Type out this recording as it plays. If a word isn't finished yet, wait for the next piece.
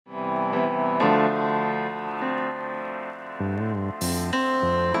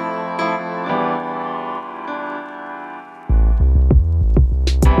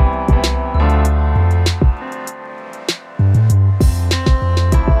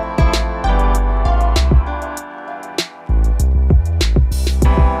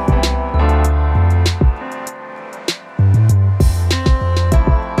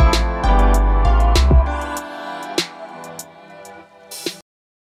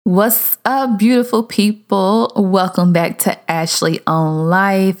What's up, beautiful people? Welcome back to Ashley on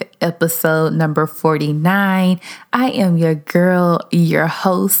Life, episode number 49. I am your girl, your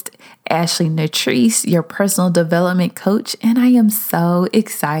host, Ashley Natrice, your personal development coach, and I am so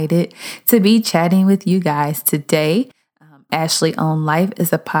excited to be chatting with you guys today. Ashley on Life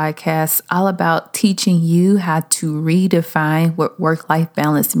is a podcast all about teaching you how to redefine what work-life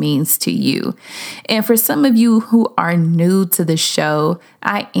balance means to you. And for some of you who are new to the show,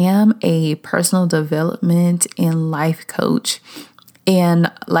 I am a personal development and life coach. And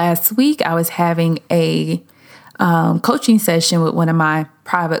last week I was having a coaching session with one of my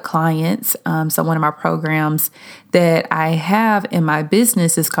private clients. So one of my programs that I have in my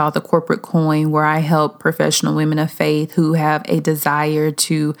business is called The Corporate Coin, where I help professional women of faith who have a desire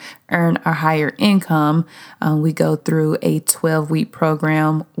to earn a higher income. We go through a 12-week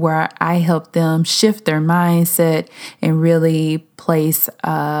program where I help them shift their mindset and really place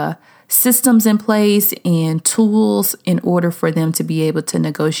systems in place and tools in order for them to be able to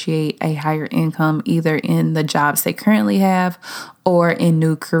negotiate a higher income, either in the jobs they currently have or in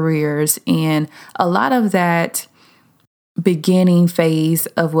new careers. And a lot of that beginning phase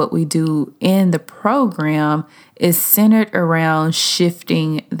of what we do in the program is centered around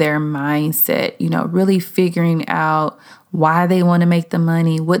shifting their mindset, really figuring out why they want to make the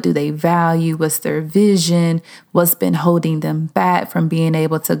money, what do they value, what's their vision, what's been holding them back from being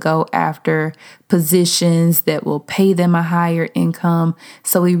able to go after positions that will pay them a higher income.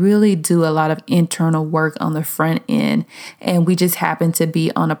 So we really do a lot of internal work on the front end, and we just happen to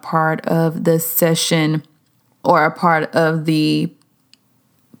be on a part of the session or a part of the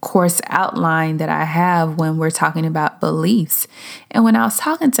course outline that I have when we're talking about beliefs. And when I was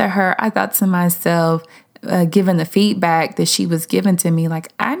talking to her, I thought to myself, given the feedback that she was giving to me, like,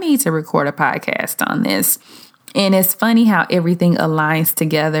 I need to record a podcast on this. And it's funny how everything aligns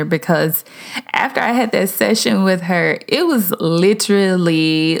together, because after I had that session with her, it was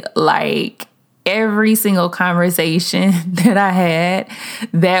literally like every single conversation that I had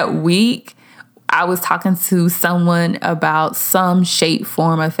that week, I was talking to someone about some shape,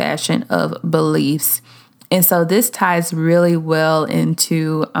 form, or fashion of beliefs. And so this ties really well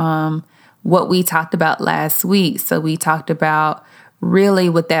into what we talked about last week. So we talked about really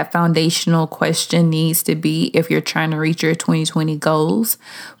what that foundational question needs to be if you're trying to reach your 2020 goals,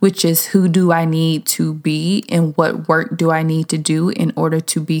 which is, who do I need to be and what work do I need to do in order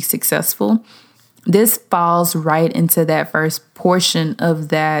to be successful? This falls right into that first portion of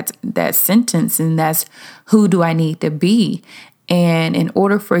that sentence, and that's, who do I need to be? And in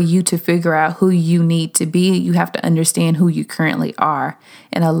order for you to figure out who you need to be, you have to understand who you currently are.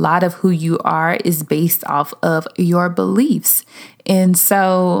 And a lot of who you are is based off of your beliefs. And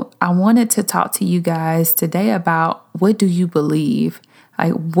so I wanted to talk to you guys today about, what do you believe?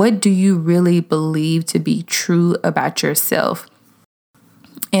 Like, what do you really believe to be true about yourself?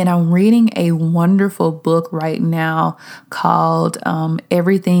 And I'm reading a wonderful book right now called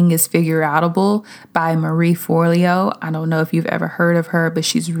Everything is Figureoutable by Marie Forleo. I don't know if you've ever heard of her, but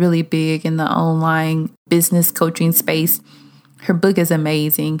she's really big in the online business coaching space. Her book is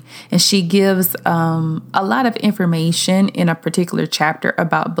amazing, and she gives a lot of information in a particular chapter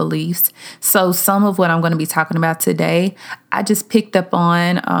about beliefs. So some of what I'm going to be talking about today, I just picked up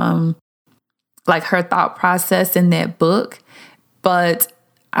on like her thought process in that book, but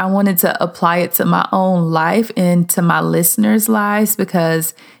I wanted to apply it to my own life and to my listeners' lives,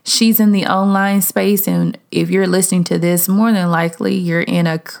 because she's in the online space. And if you're listening to this, more than likely you're in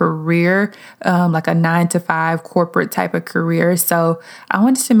a career, like a 9-to-5 corporate type of career. So I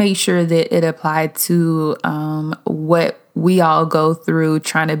wanted to make sure that it applied to what we all go through,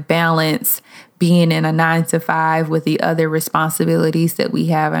 trying to balance being in a 9-to-5 with the other responsibilities that we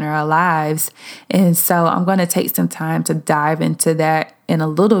have in our lives. And so I'm going to take some time to dive into that in a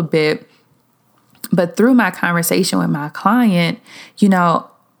little bit. But through my conversation with my client,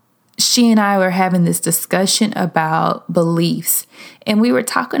 she and I were having this discussion about beliefs. And we were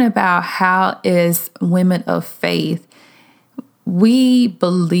talking about how, as women of faith, we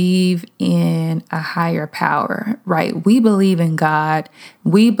believe in a higher power, right? We believe in God.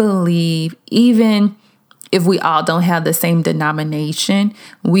 We believe, even if we all don't have the same denomination,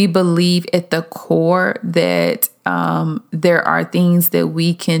 we believe at the core that there are things that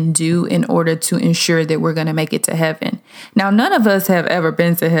we can do in order to ensure that we're going to make it to heaven. Now, none of us have ever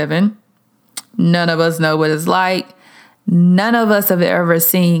been to heaven. None of us know what it's like. None of us have ever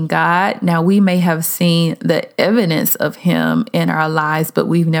seen God. Now, we may have seen the evidence of him in our lives, but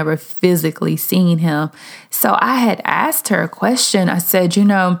we've never physically seen him. So I had asked her a question. I said,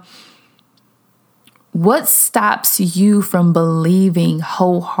 What stops you from believing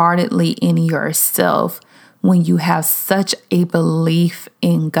wholeheartedly in yourself when you have such a belief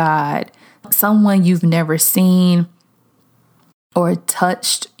in God? Someone you've never seen or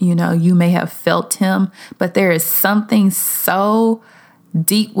touched, you may have felt him, but there is something so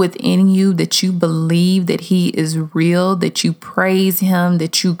deep within you that you believe that he is real, that you praise him,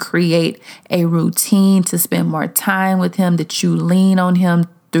 that you create a routine to spend more time with him, that you lean on him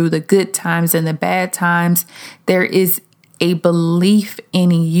through the good times and the bad times. There is a belief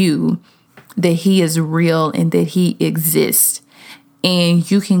in you that he is real and that he exists. And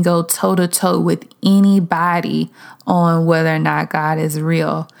you can go toe to toe with anybody on whether or not God is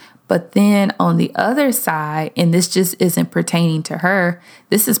real. But then on the other side, and this just isn't pertaining to her,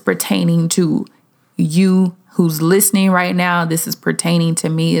 this is pertaining to you who's listening right now. This is pertaining to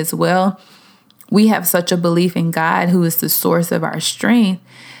me as well. We have such a belief in God, who is the source of our strength,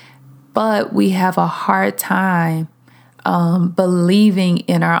 but we have a hard time believing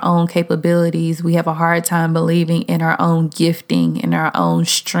in our own capabilities. We have a hard time believing in our own gifting, in our own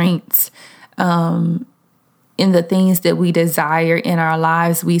strengths, in the things that we desire in our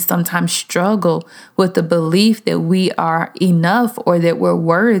lives. We sometimes struggle with the belief that we are enough, or that we're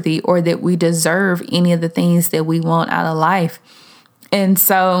worthy, or that we deserve any of the things that we want out of life. And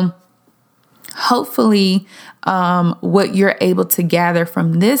so hopefully, what you're able to gather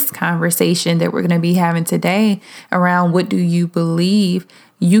from this conversation that we're going to be having today around what do you believe,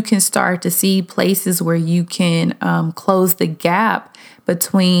 you can start to see places where you can close the gap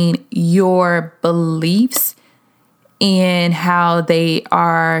between your beliefs and how they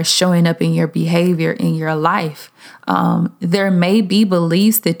are showing up in your behavior in your life. There may be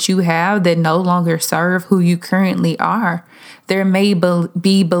beliefs that you have that no longer serve who you currently are. There may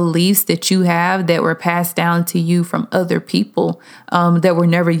be beliefs that you have that were passed down to you from other people that were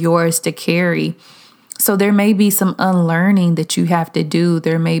never yours to carry. So there may be some unlearning that you have to do.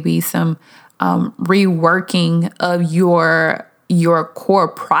 There may be some reworking of your core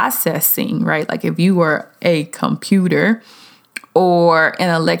processing, right? Like if you were a computer or an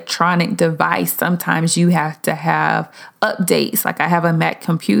electronic device, sometimes you have to have updates. Like I have a Mac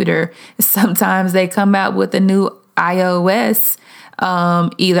computer. Sometimes they come out with a new iOS,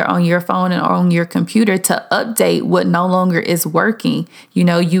 either on your phone or on your computer, to update what no longer is working.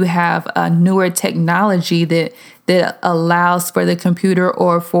 You have a newer technology that allows for the computer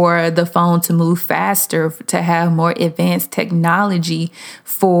or for the phone to move faster, to have more advanced technology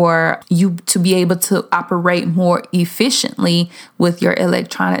for you to be able to operate more efficiently with your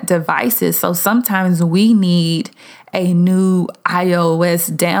electronic devices. So sometimes we need a new iOS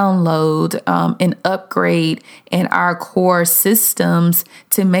download, an upgrade in our core systems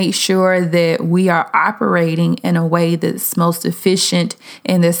to make sure that we are operating in a way that's most efficient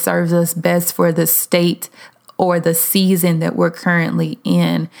and that serves us best for the state or the season that we're currently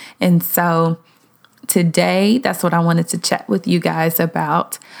in. And so today, that's what I wanted to chat with you guys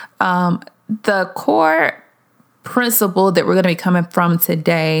about. The core principle that we're going to be coming from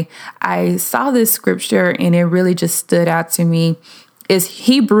today, I saw this scripture and it really just stood out to me, is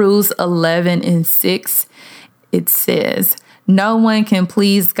Hebrews 11:6. It says, "No one can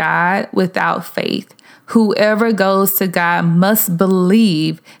please God without faith. Whoever goes to God must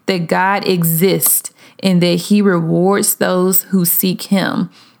believe that God exists and that he rewards those who seek him."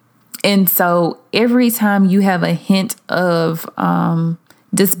 And so every time you have a hint of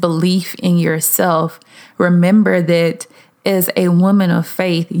disbelief in yourself, remember that as a woman of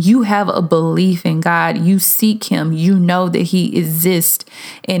faith, you have a belief in God. You seek him. You know that he exists.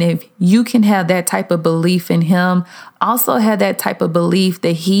 And if you can have that type of belief in him, also have that type of belief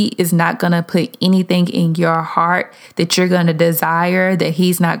that he is not going to put anything in your heart that you're going to desire, that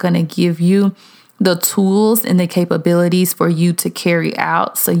he's not going to give you the tools and the capabilities for you to carry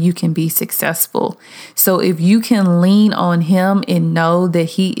out so you can be successful. So if you can lean on him and know that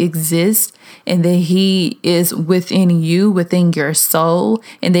he exists and that he is within you, within your soul,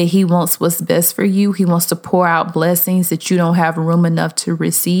 and that he wants what's best for you, he wants to pour out blessings that you don't have room enough to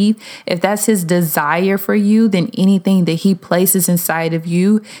receive. If that's his desire for you, then anything that he places inside of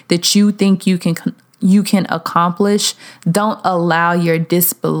you that you think you can accomplish, don't allow your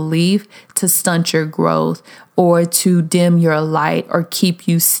disbelief to stunt your growth or to dim your light or keep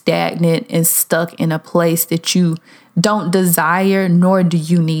you stagnant and stuck in a place that you don't desire nor do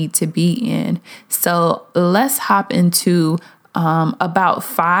you need to be in. So let's hop into about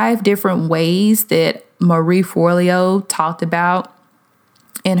 5 different ways that Marie Forleo talked about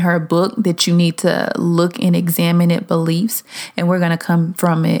in her book that you need to look and examine it beliefs. And we're going to come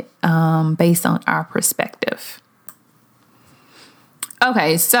from it based on our perspective.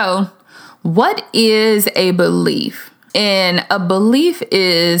 Okay, so What is a belief? And a belief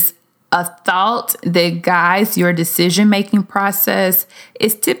is a thought that guides your decision-making process.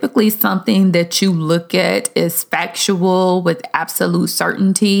 Is typically something that you look at as factual with absolute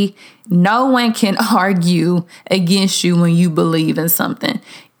certainty. No one can argue against you when you believe in something.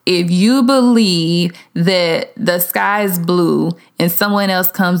 If you believe that the sky is blue and someone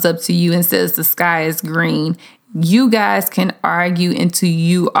else comes up to you and says the sky is green, you guys can argue until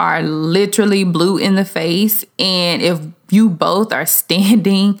you are literally blue in the face. And if you both are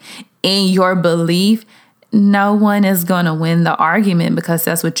standing in your belief, no one is going to win the argument because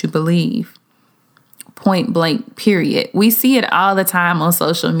that's what you believe. Point blank, period. We see it all the time on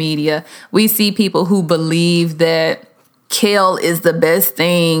social media. We see people who believe that kale is the best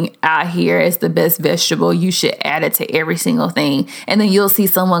thing out here. It's the best vegetable. You should add it to every single thing. And then you'll see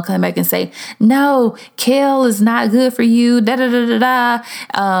someone come back and say, no, kale is not good for you.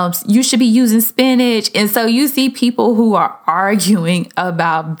 You should be using spinach. And so you see people who are arguing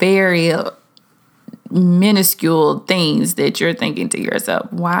about very minuscule things that you're thinking to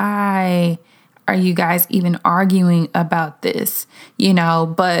yourself, why are you guys even arguing about this?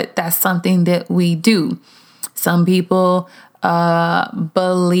 But that's something that we do. Some people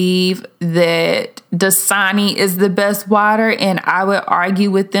believe that Dasani is the best water, and I would argue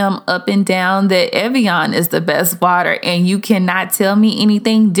with them up and down that Evian is the best water, and you cannot tell me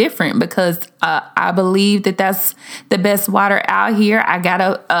anything different because I believe that that's the best water out here. I got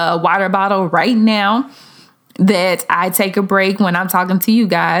a water bottle right now that I take a break when I'm talking to you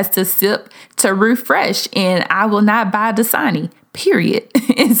guys to sip to refresh, and I will not buy Dasani. Period.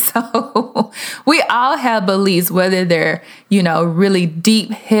 And so we all have beliefs, whether they're, really deep,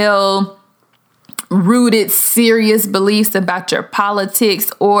 rooted, serious beliefs about your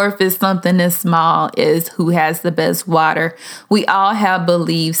politics, or if it's something as small as who has the best water. We all have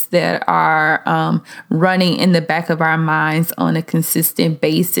beliefs that are running in the back of our minds on a consistent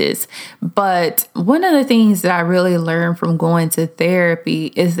basis. But one of the things that I really learned from going to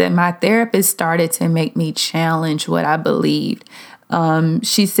therapy is that my therapist started to make me challenge what I believed.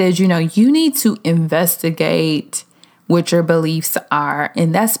 She said, you need to investigate what your beliefs are.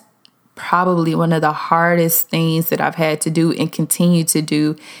 And that's probably one of the hardest things that I've had to do and continue to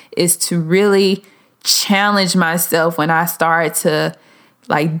do, is to really challenge myself when I start to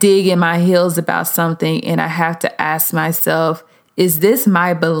dig in my heels about something. And I have to ask myself, is this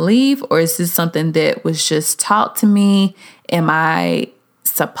my belief, or is this something that was just taught to me? Am I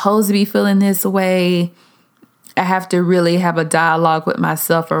supposed to be feeling this way? I have to really have a dialogue with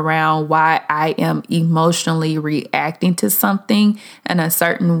myself around why I am emotionally reacting to something in a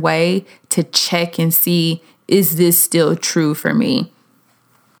certain way to check and see, is this still true for me?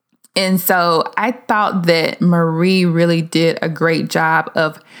 And so I thought that Marie really did a great job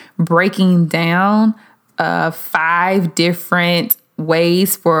of breaking down 5 different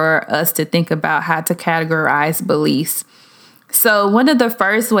ways for us to think about how to categorize beliefs. So one of the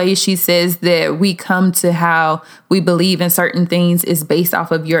first ways she says that we come to how we believe in certain things is based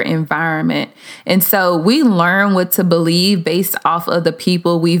off of your environment. And so we learn what to believe based off of the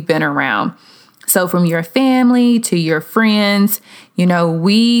people we've been around. So from your family to your friends,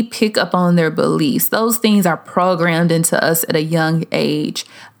 we pick up on their beliefs. Those things are programmed into us at a young age.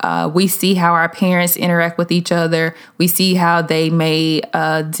 We see how our parents interact with each other. We see how they may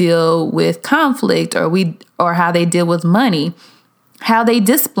deal with conflict, or how they deal with money, how they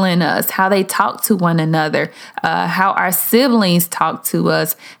discipline us, how they talk to one another, how our siblings talk to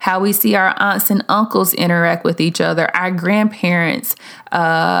us, how we see our aunts and uncles interact with each other, our grandparents,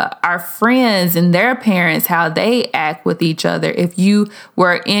 our friends and their parents, how they act with each other. If you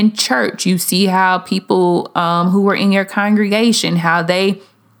were in church, you see how people who were in your congregation, how they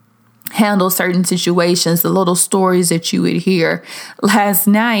handle certain situations, the little stories that you would hear. Last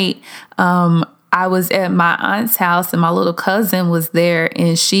night, I was at my aunt's house and my little cousin was there,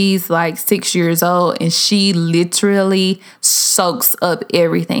 and she's 6 years old, and she literally soaks up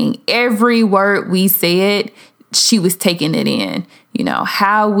everything. Every word we said, she was taking it in.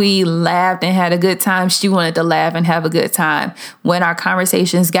 How we laughed and had a good time, she wanted to laugh and have a good time. When our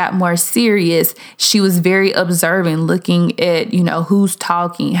conversations got more serious, she was very observant, looking at, who's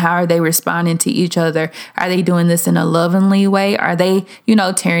talking, how are they responding to each other? Are they doing this in a lovingly way? Are they,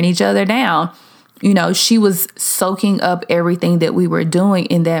 tearing each other down? She was soaking up everything that we were doing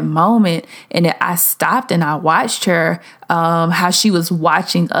in that moment. And I stopped and I watched her, how she was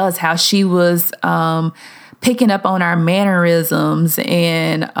watching us, how she was picking up on our mannerisms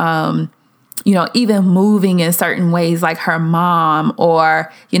and even moving in certain ways like her mom,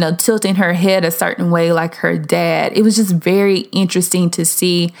 or, tilting her head a certain way like her dad. It was just very interesting to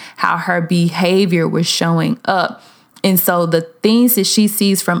see how her behavior was showing up. And so the things that she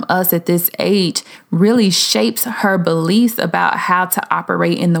sees from us at this age really shapes her beliefs about how to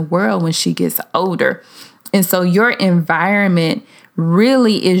operate in the world when she gets older. And so your environment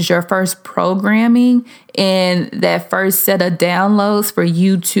really is your first programming and that first set of downloads for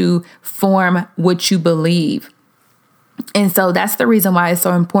you to form what you believe. And so that's the reason why it's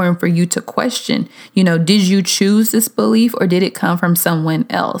so important for you to question, did you choose this belief or did it come from someone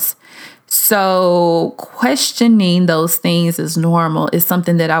else? So questioning those things is normal. It's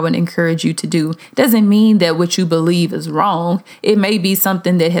something that I would encourage you to do. It doesn't mean that what you believe is wrong. It may be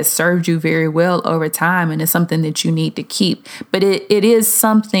something that has served you very well over time and it's something that you need to keep. But it is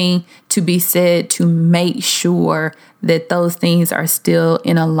something to be said to make sure that those things are still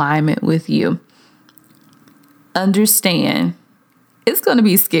in alignment with you. Understand, it's going to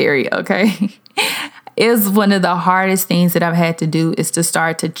be scary, okay? It's one of the hardest things that I've had to do is to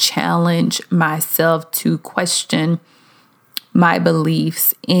start to challenge myself to question my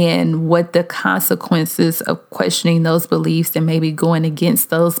beliefs and what the consequences of questioning those beliefs and maybe going against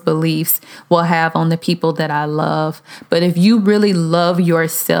those beliefs will have on the people that I love. But if you really love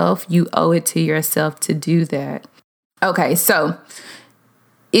yourself, you owe it to yourself to do that. Okay, so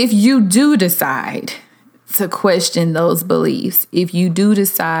if you do decide to question those beliefs, if you do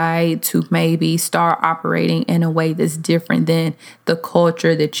decide to maybe start operating in a way that's different than the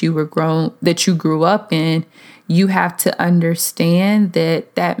culture that you grew up in, you have to understand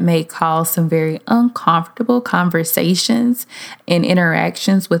that may cause some very uncomfortable conversations and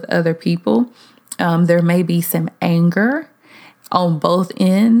interactions with other people. There may be some anger on both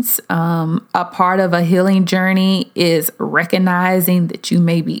ends. A part of a healing journey is recognizing that you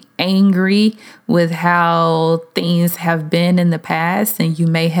may be angry with how things have been in the past and you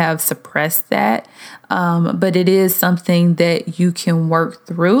may have suppressed that. But it is something that you can work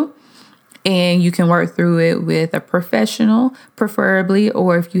through. And you can work through it with a professional, preferably,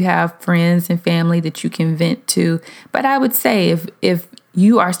 or if you have friends and family that you can vent to. But I would say if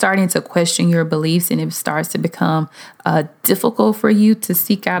you are starting to question your beliefs and it starts to become difficult for you, to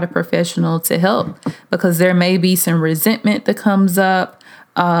seek out a professional to help, because there may be some resentment that comes up.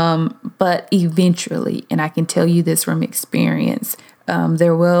 But eventually, and I can tell you this from experience,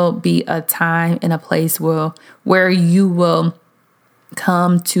 there will be a time and a place where you will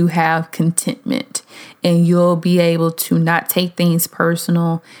come to have contentment and you'll be able to not take things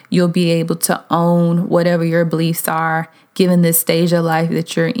personal. You'll be able to own whatever your beliefs are, given this stage of life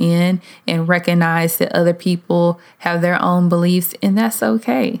that you're in, and recognize that other people have their own beliefs and that's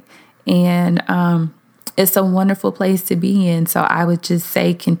okay. And it's a wonderful place to be in. So I would just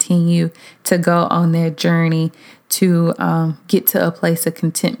say continue to go on that journey to get to a place of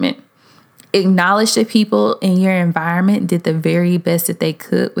contentment. Acknowledge that people in your environment did the very best that they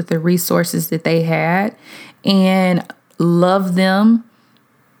could with the resources that they had, and love them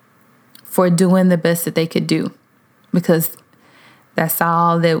for doing the best that they could do, because that's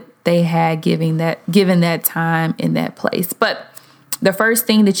all that they had given that time in that place. But the first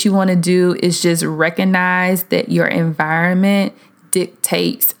thing that you want to do is just recognize that your environment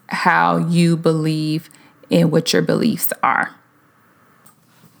dictates how you believe and what your beliefs are.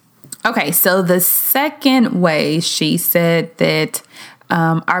 Okay, so the second way she said that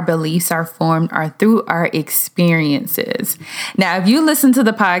our beliefs are formed are through our experiences. Now, if you listen to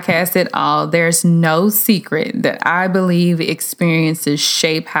the podcast at all, there's no secret that I believe experiences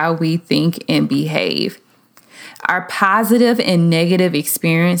shape how we think and behave. Our positive and negative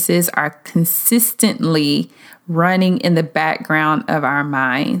experiences are consistently running in the background of our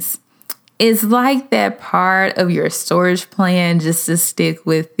minds. It's like that part of your storage plan, just to stick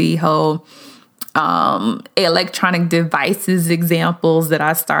with the whole electronic devices examples that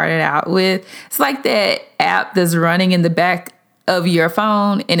I started out with. It's like that app that's running in the back of your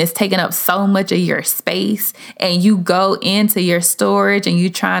phone and it's taking up so much of your space, and you go into your storage and you're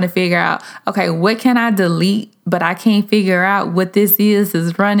trying to figure out, okay, what can I delete? But I can't figure out what this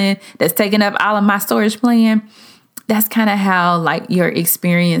is running that's taking up all of my storage plan. That's kind of how like your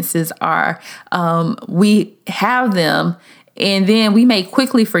experiences are. We have them and then we may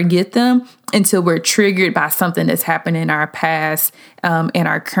quickly forget them until we're triggered by something that's happened in our past, in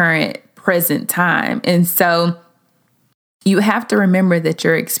our current present time. And so you have to remember that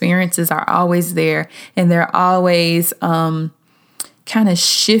your experiences are always there, and they're always kind of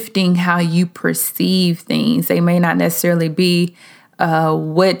shifting how you perceive things. They may not necessarily be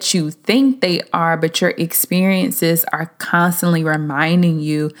what you think they are, but your experiences are constantly reminding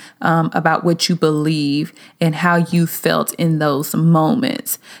you about what you believe and how you felt in those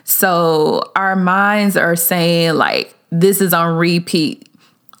moments. So our minds are saying like, this is on repeat.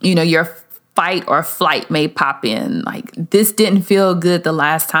 Your fight or flight may pop in. Like, this didn't feel good the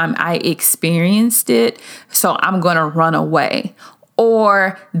last time I experienced it, so I'm going to run away.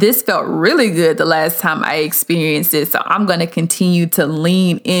 Or this felt really good the last time I experienced it, so I'm going to continue to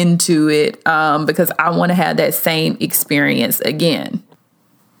lean into it because I want to have that same experience again.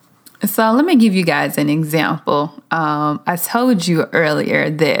 So let me give you guys an example. I told you earlier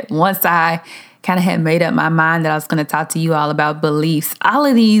that once I kind of had made up my mind that I was going to talk to you all about beliefs, all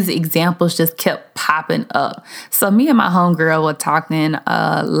of these examples just kept popping up. So me and my homegirl were talking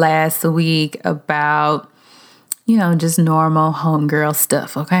last week about, just normal homegirl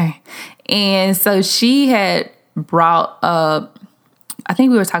stuff, okay? And so she had brought up, I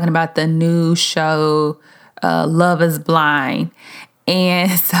think we were talking about the new show, Love is Blind.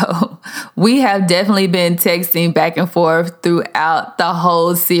 And so we have definitely been texting back and forth throughout the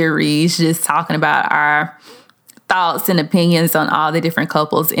whole series, just talking about our thoughts and opinions on all the different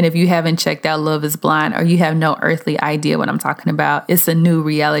couples. And if you haven't checked out Love is Blind, or you have no earthly idea what I'm talking about, it's a new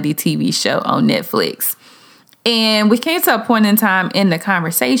reality TV show on Netflix. And we came to a point in time in the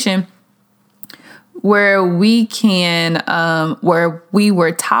conversation where we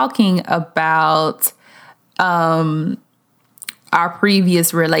were talking about our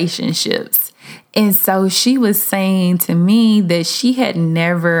previous relationships. And so she was saying to me that she had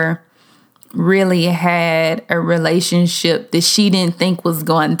never really had a relationship that she didn't think was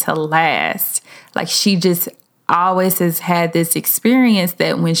going to last. Like, she just always has had this experience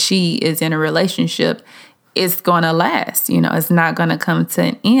that when she is in a relationship, it's going to last. It's not going to come to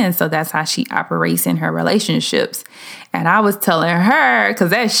an end. So that's how she operates in her relationships. And I was telling her, because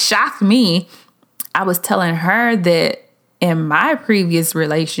that shocked me, I was telling her that in my previous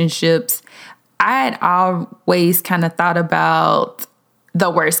relationships, I had always kind of thought about the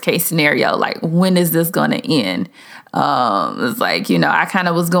worst case scenario. Like, when is this going to end? It's like, I kind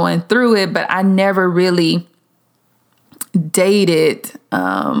of was going through it, but I never really dated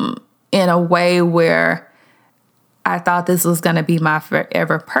in a way where I thought this was going to be my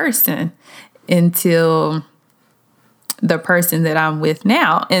forever person until the person that I'm with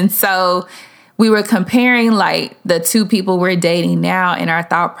now. And so we were comparing like the two people we're dating now and our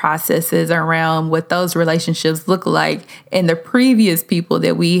thought processes around what those relationships look like and the previous people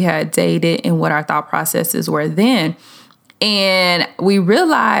that we had dated and what our thought processes were then. And we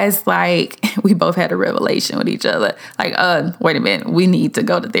realized like we both had a revelation with each other. Like, wait a minute, we need to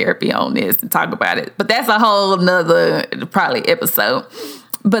go to therapy on this and talk about it. But that's a whole nother probably episode.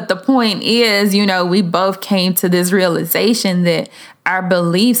 But the point is, we both came to this realization that our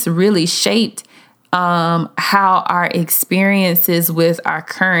beliefs really shaped how our experiences with our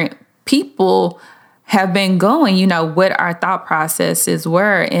current people have been going, what our thought processes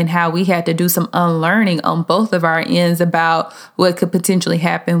were and how we had to do some unlearning on both of our ends about what could potentially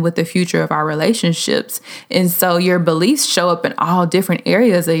happen with the future of our relationships. And so your beliefs show up in all different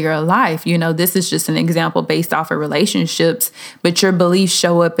areas of your life. This is just an example based off of relationships, but your beliefs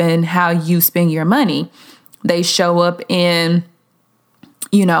show up in how you spend your money. They show up in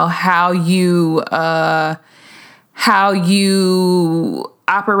how you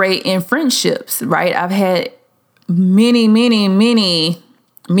operate in friendships, right? I've had many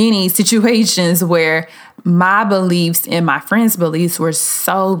situations where my beliefs and my friends' beliefs were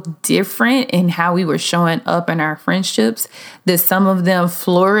so different in how we were showing up in our friendships that some of them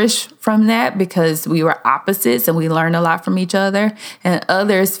flourished from that because we were opposites and we learned a lot from each other, and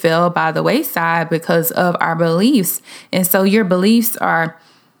others fell by the wayside because of our beliefs. And so your beliefs are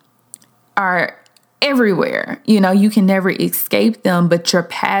everywhere. You can never escape them, but your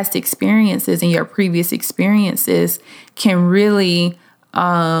past experiences and your previous experiences can really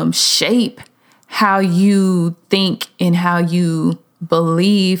shape how you think and how you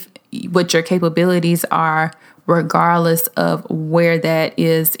believe what your capabilities are, regardless of where that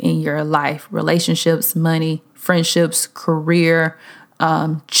is in your life. Relationships, money, friendships, career,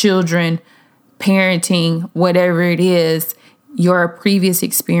 children, parenting, whatever it is, your previous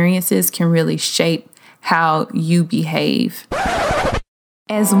experiences can really shape how you behave.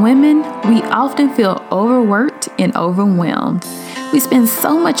 As women, we often feel overworked and overwhelmed. We spend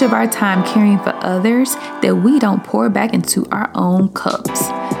so much of our time caring for others that we don't pour back into our own cups.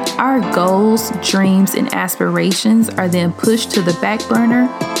 Our goals, dreams, and aspirations are then pushed to the back burner,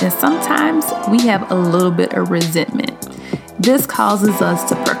 and sometimes we have a little bit of resentment. This causes us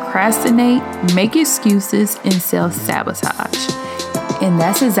to procrastinate, make excuses, and self-sabotage. And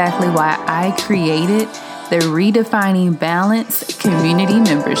that's exactly why I created the Redefining Balance community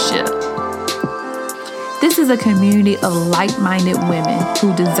membership. This is a community of like-minded women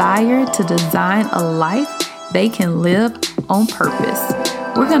who desire to design a life they can live on purpose.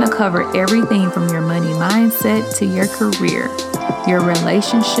 We're going to cover everything from your money mindset to your career, your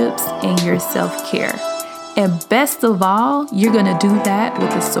relationships, and your self-care. And best of all, you're going to do that with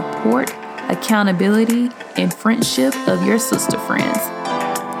the support, accountability, and friendship of your sister friends.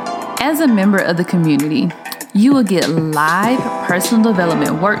 As a member of the community, you will get live personal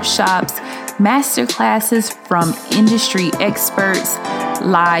development workshops, master classes from industry experts,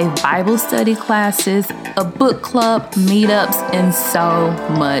 live Bible study classes, a book club, meetups, and so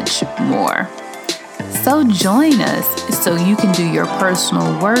much more. So join us so you can do your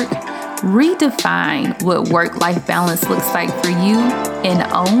personal work, redefine what work-life balance looks like for you, and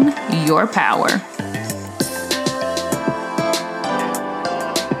own your power.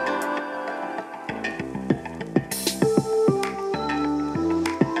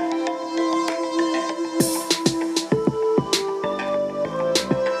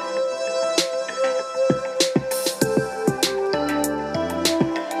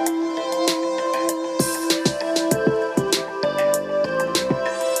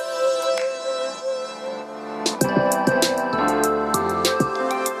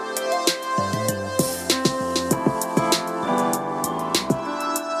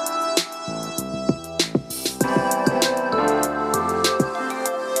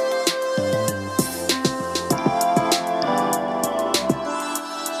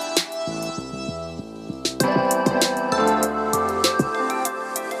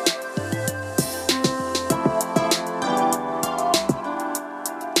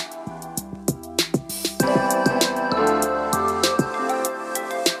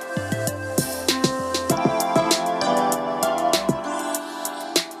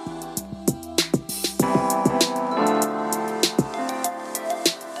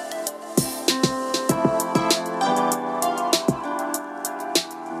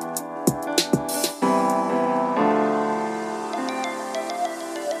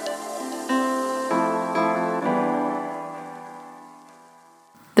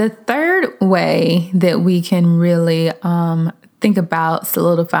 The third way that we can really think about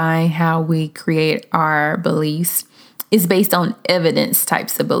solidifying how we create our beliefs is based on evidence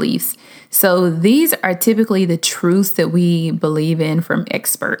types of beliefs. So these are typically the truths that we believe in from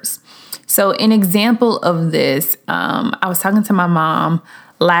experts. So an example of this, I was talking to my mom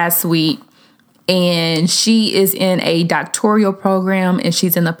last week, and she is in a doctoral program, and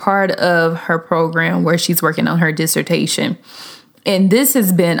she's in the part of her program where she's working on her dissertation. And this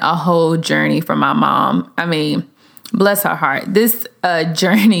has been a whole journey for my mom. I mean, bless her heart. This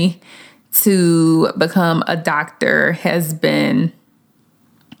journey to become a doctor has been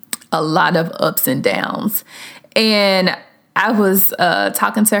a lot of ups and downs. And I was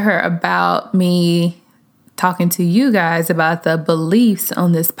talking to her about me talking to you guys about the beliefs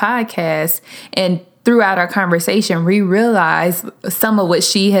on this podcast. And throughout our conversation, we realized some of what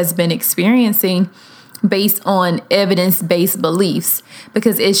she has been experiencing based on evidence-based beliefs.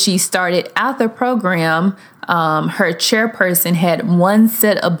 Because as she started out the program, her chairperson had one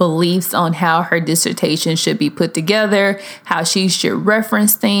set of beliefs on how her dissertation should be put together, how she should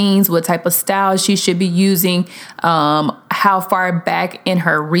reference things, what type of style she should be using, how far back in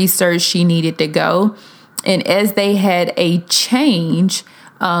her research she needed to go. And as they had a change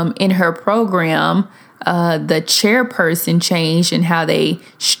in her program, the chairperson changed in how they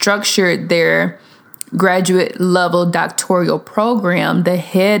structured their graduate level doctoral program. The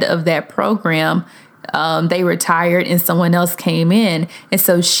head of that program, they retired and someone else came in. And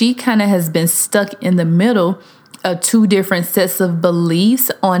so she kind of has been stuck in the middle of two different sets of beliefs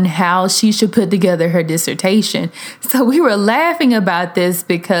on how she should put together her dissertation. So we were laughing about this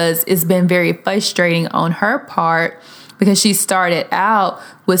because it's been very frustrating on her part, because she started out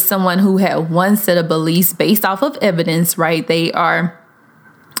with someone who had one set of beliefs based off of evidence, right? They are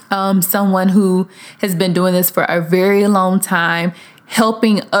someone who has been doing this for a very long time,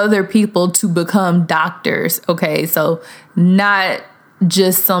 helping other people to become doctors. Okay, so not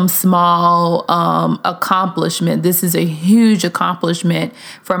just some small accomplishment. This is a huge accomplishment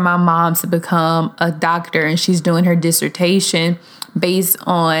for my mom to become a doctor, and she's doing her dissertation based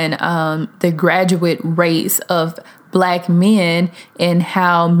on the graduate rates of Black men and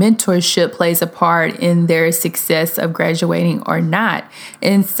how mentorship plays a part in their success of graduating or not.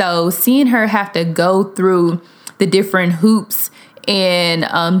 And so seeing her have to go through the different hoops and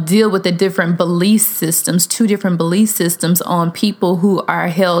deal with the different belief systems, two different belief systems on people who are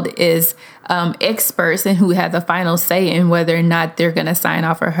held as experts and who have the final say in whether or not they're going to sign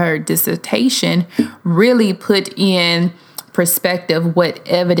off or her dissertation really put in perspective what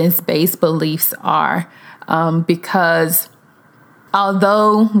evidence-based beliefs are. Because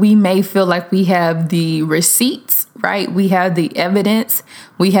although we may feel like we have the receipts, right? We have the evidence,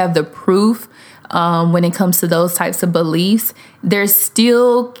 we have the proof when it comes to those types of beliefs, there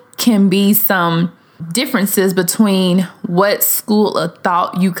still can be some differences between what school of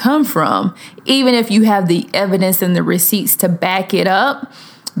thought you come from. Even if you have the evidence and the receipts to back it up,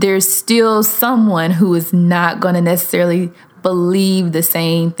 there's still someone who is not going to necessarily believe the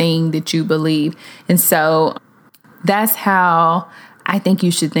same thing that you believe. And so that's how I think you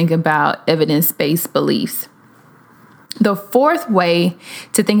should think about evidence-based beliefs. The fourth way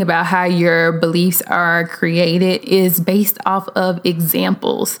to think about how your beliefs are created is based off of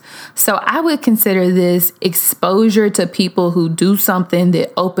examples. So I would consider this exposure to people who do something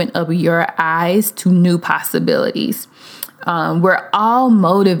that open up your eyes to new possibilities. We're all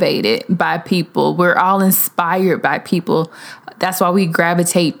motivated by people. We're all inspired by people. That's why we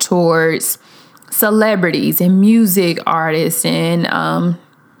gravitate towards celebrities and music artists and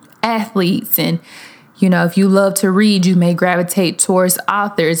athletes. And if you love to read, you may gravitate towards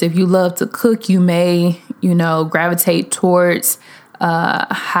authors. If you love to cook, you may, gravitate towards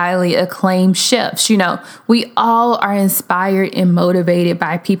highly acclaimed chefs. We all are inspired and motivated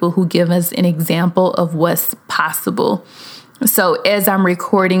by people who give us an example of what's possible. So as I'm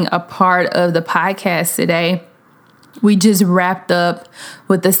recording a part of the podcast today, we just wrapped up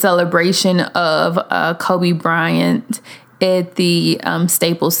with the celebration of Kobe Bryant at the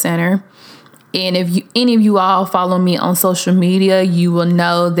Staples Center. And if any of you all follow me on social media, you will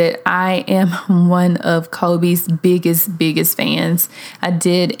know that I am one of Kobe's biggest fans. I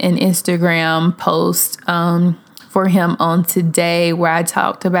did an Instagram post for him on today where I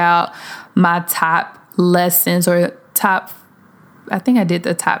talked about my top lessons I think I did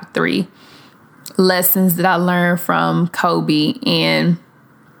the top 3 lessons that I learned from Kobe. And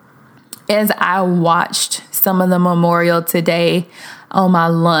as I watched some of the memorial today on my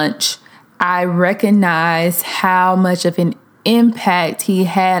lunch, I recognized how much of an impact he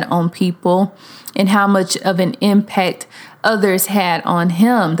had on people and how much of an impact others had on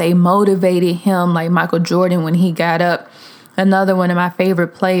him. They motivated him, like Michael Jordan when he got up. Another one of my favorite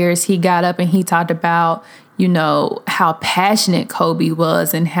players, he got up and he talked about, how passionate Kobe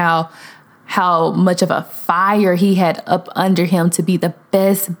was and how much of a fire he had up under him to be the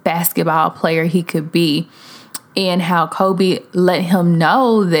best basketball player he could be. And how Kobe let him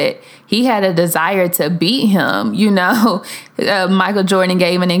know that he had a desire to beat him. Michael Jordan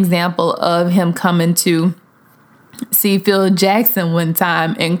gave an example of him coming to see Phil Jackson one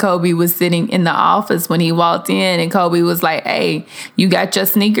time, and Kobe was sitting in the office when he walked in, and Kobe was like, "Hey, you got your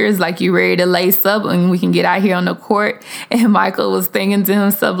sneakers? Like, you ready to lace up and we can get out here on the court?" And Michael was thinking to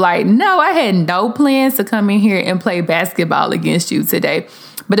himself like, "No, I had no plans to come in here and play basketball against you today."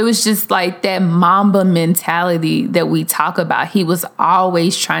 But it was just like that Mamba mentality that we talk about. He was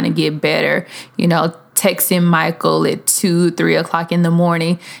always trying to get better, texting Michael at 2-3 o'clock in the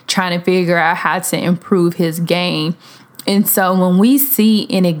morning, trying to figure out how to improve his game. And so when we see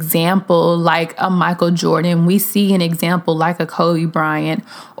an example like a Michael Jordan, we see an example like a Kobe Bryant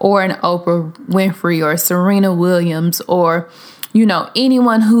or an Oprah Winfrey or Serena Williams or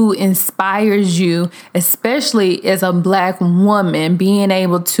anyone who inspires you, especially as a Black woman, being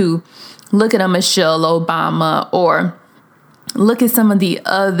able to look at a Michelle Obama or look at some of the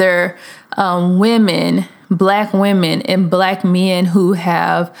other Black women and Black men who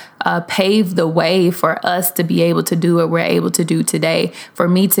have paved the way for us to be able to do what we're able to do today. For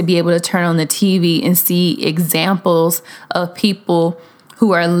me to be able to turn on the TV and see examples of people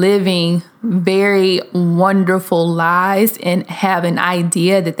who are living very wonderful lives and have an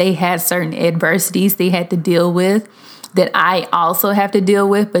idea that they had certain adversities they had to deal with that I also have to deal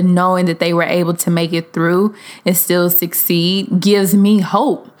with, but knowing that they were able to make it through and still succeed gives me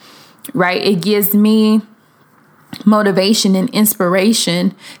hope, right? It gives me motivation and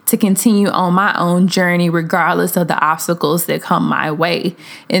inspiration to continue on my own journey regardless of the obstacles that come my way.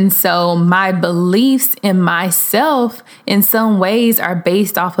 And so my beliefs in myself in some ways are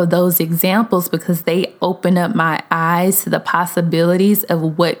based off of those examples because they open up my eyes to the possibilities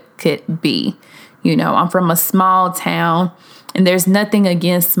of what could be. I'm from a small town, and there's nothing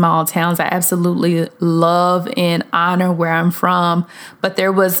against small towns. I absolutely love and honor where I'm from. But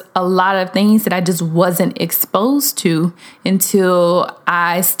there was a lot of things that I just wasn't exposed to until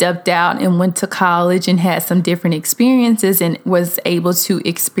I stepped out and went to college and had some different experiences and was able to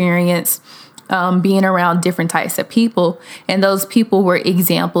experience being around different types of people. And those people were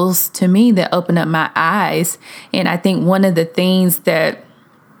examples to me that opened up my eyes. And I think one of the things that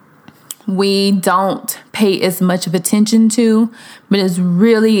we don't pay as much of attention to, but is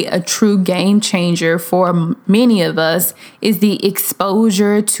really a true game changer for many of us, is the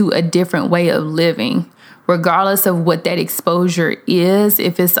exposure to a different way of living. Regardless of what that exposure is,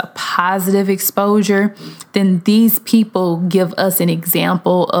 if it's a positive exposure, then these people give us an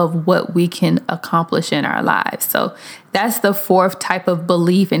example of what we can accomplish in our lives. So that's the fourth type of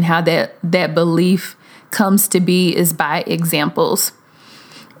belief, and how that belief comes to be is by examples.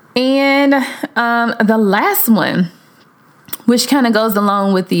 And the last one, which kind of goes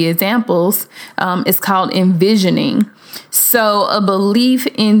along with the examples, is called envisioning. So a belief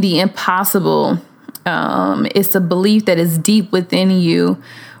in the impossible. It's a belief that is deep within you,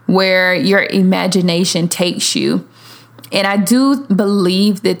 where your imagination takes you. And I do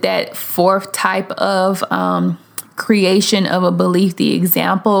believe that fourth type of creation of a belief, the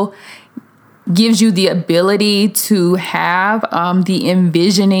example, gives you the ability to have the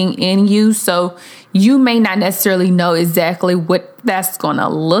envisioning in you. So you may not necessarily know exactly what that's going to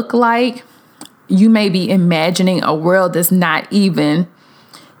look like. You may be imagining a world that's not even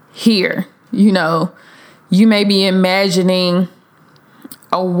here. You may be imagining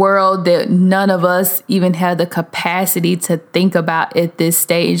a world that none of us even have the capacity to think about at this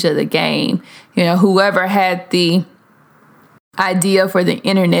stage of the game. Whoever had the idea for the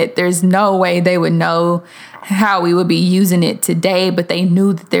internet, there's no way they would know how we would be using it today, but they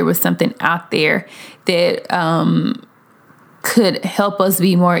knew that there was something out there that could help us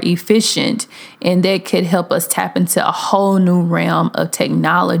be more efficient, and that could help us tap into a whole new realm of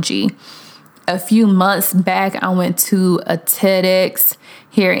technology. A few months back, I went to a TEDx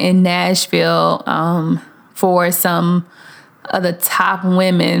here in Nashville for some of the top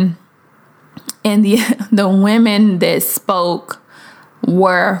women. And the women that spoke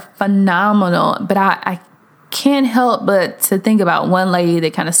were phenomenal. But I can't help but to think about one lady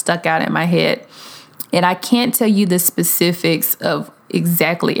that kind of stuck out in my head. And I can't tell you the specifics of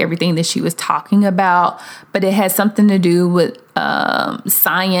exactly everything that she was talking about, but it has something to do with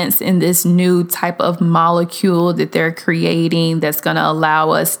science and this new type of molecule that they're creating that's going to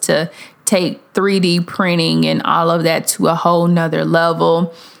allow us to take 3D printing and all of that to a whole nother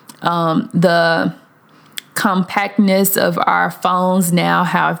level. The compactness of our phones now,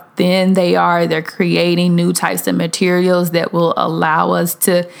 how thin they are, they're creating new types of materials that will allow us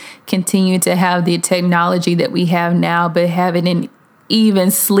to continue to have the technology that we have now, but have it in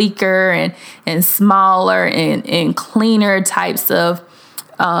even sleeker and smaller and cleaner types of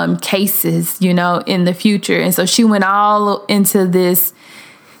cases, in the future. And so she went all into this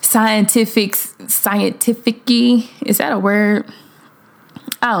scientific-y, is that a word?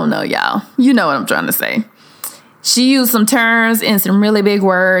 I don't know, y'all. You know what I'm trying to say. She used some terms and some really big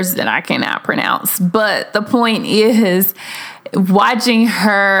words that I cannot pronounce. But the point is, watching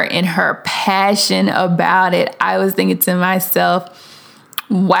her and her passion about it, I was thinking to myself,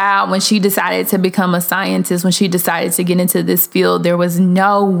 wow, when she decided to become a scientist, when she decided to get into this field, there was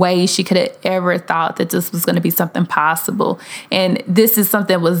no way she could have ever thought that this was going to be something possible. And this is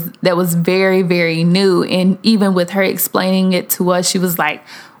something that was very, very new. And even with her explaining it to us, she was like,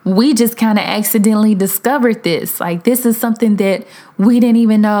 we just kind of accidentally discovered this. Like, this is something that we didn't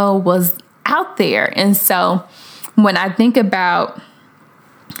even know was out there. And so when I think about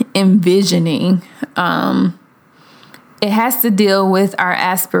envisioning, it has to deal with our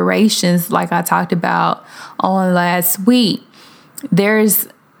aspirations, like I talked about on last week. There's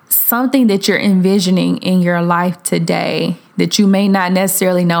something that you're envisioning in your life today that you may not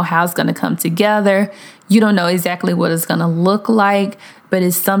necessarily know how it's going to come together. You don't know exactly what it's going to look like, but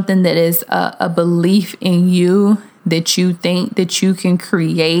it's something that is a belief in you that you think that you can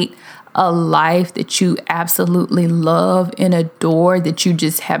create a life that you absolutely love and adore, that you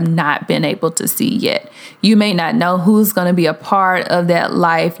just have not been able to see yet. You may not know who's going to be a part of that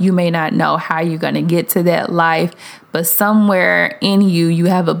life. You may not know how you're going to get to that life, but somewhere in you, you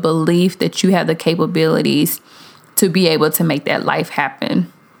have a belief that you have the capabilities to be able to make that life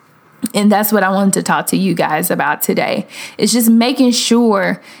happen. And that's what I wanted to talk to you guys about today. It's just making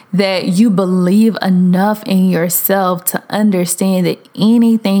sure that you believe enough in yourself to understand that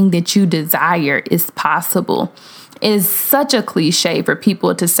anything that you desire is possible. It is such a cliche for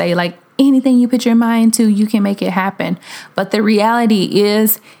people to say, like, anything you put your mind to, you can make it happen. But the reality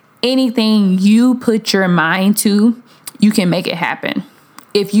is, anything you put your mind to, you can make it happen.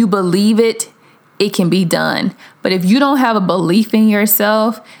 If you believe it, it can be done. But if you don't have a belief in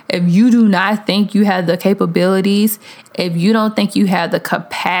yourself, if you do not think you have the capabilities, if you don't think you have the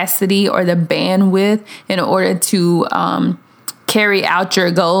capacity or the bandwidth in order to carry out your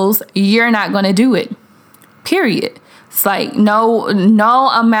goals, you're not going to do it. Period. It's like no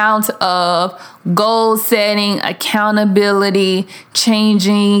amount of goal setting, accountability,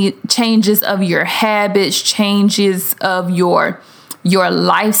 changes of your habits, changes of your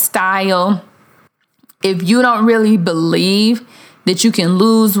lifestyle. If you don't really believe that you can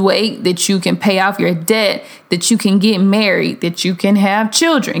lose weight, that you can pay off your debt, that you can get married, that you can have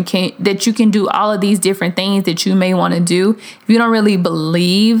children, that you can do all of these different things that you may want to do. If you don't really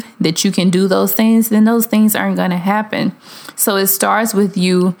believe that you can do those things, then those things aren't going to happen. So it starts with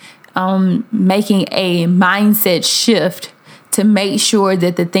you making a mindset shift to make sure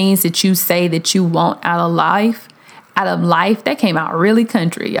that the things that you say that you want out of life, that came out really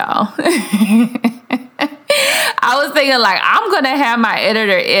country, y'all. I was thinking like, I'm going to have my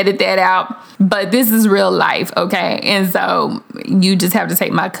editor edit that out, but this is real life, okay? And so you just have to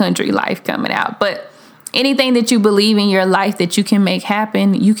take my country life coming out. But anything that you believe in your life that you can make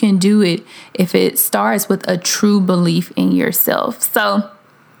happen, you can do it if it starts with a true belief in yourself. So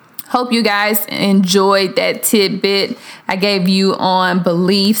hope you guys enjoyed that tidbit I gave you on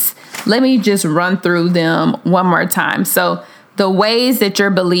beliefs. Let me just run through them one more time. So the ways that your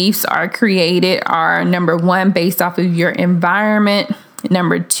beliefs are created are, number one, based off of your environment.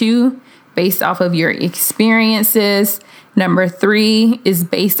 Number two, based off of your experiences. Number three is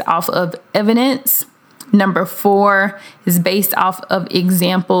based off of evidence. Number four is based off of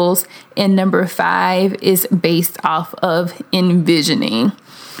examples. And number five is based off of envisioning.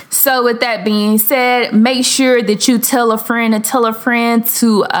 So with that being said, make sure that you tell a friend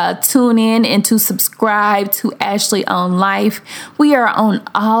to tune in and to subscribe to Ashley on Life. We are on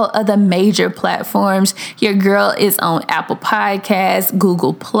all of the major platforms. Your girl is on Apple Podcasts,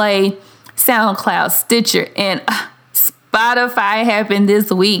 Google Play, SoundCloud, Stitcher, and Spotify happened this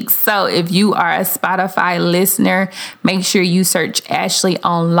week. So if you are a Spotify listener, make sure you search Ashley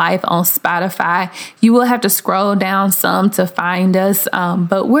on Life on Spotify. You will have to scroll down some to find us,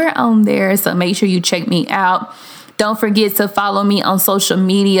 but we're on there. So make sure you check me out. Don't forget to follow me on social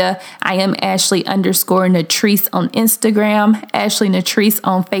media. I am Ashley_Natrice on Instagram, Ashley Natrice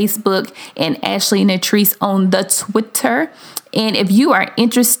on Facebook, and Ashley Natrice on the Twitter. And if you are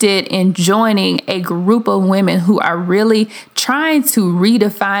interested in joining a group of women who are really trying to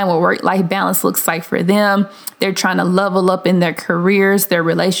redefine what work-life balance looks like for them, they're trying to level up in their careers, their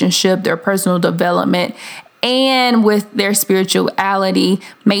relationship, their personal development, and with their spirituality,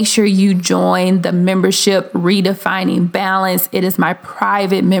 make sure you join the membership Redefining Balance. It is my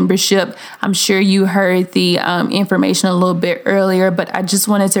private membership. I'm sure you heard the information a little bit earlier, but I just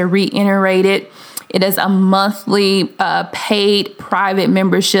wanted to reiterate it. It is a monthly paid private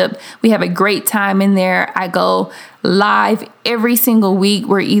membership. We have a great time in there. I go live every single week.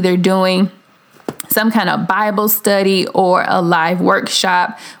 We're either doing some kind of Bible study or a live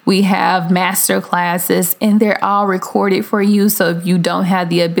workshop. We have master classes and they're all recorded for you. So if you don't have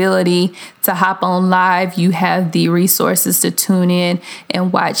the ability to hop on live, you have the resources to tune in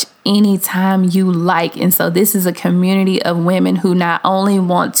and watch anytime you like. And so this is a community of women who not only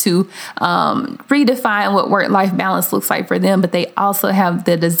want to redefine what work-life balance looks like for them, but they also have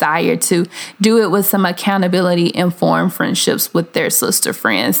the desire to do it with some accountability and form friendships with their sister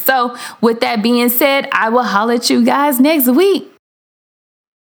friends. So with that being said, I will holler at you guys next week.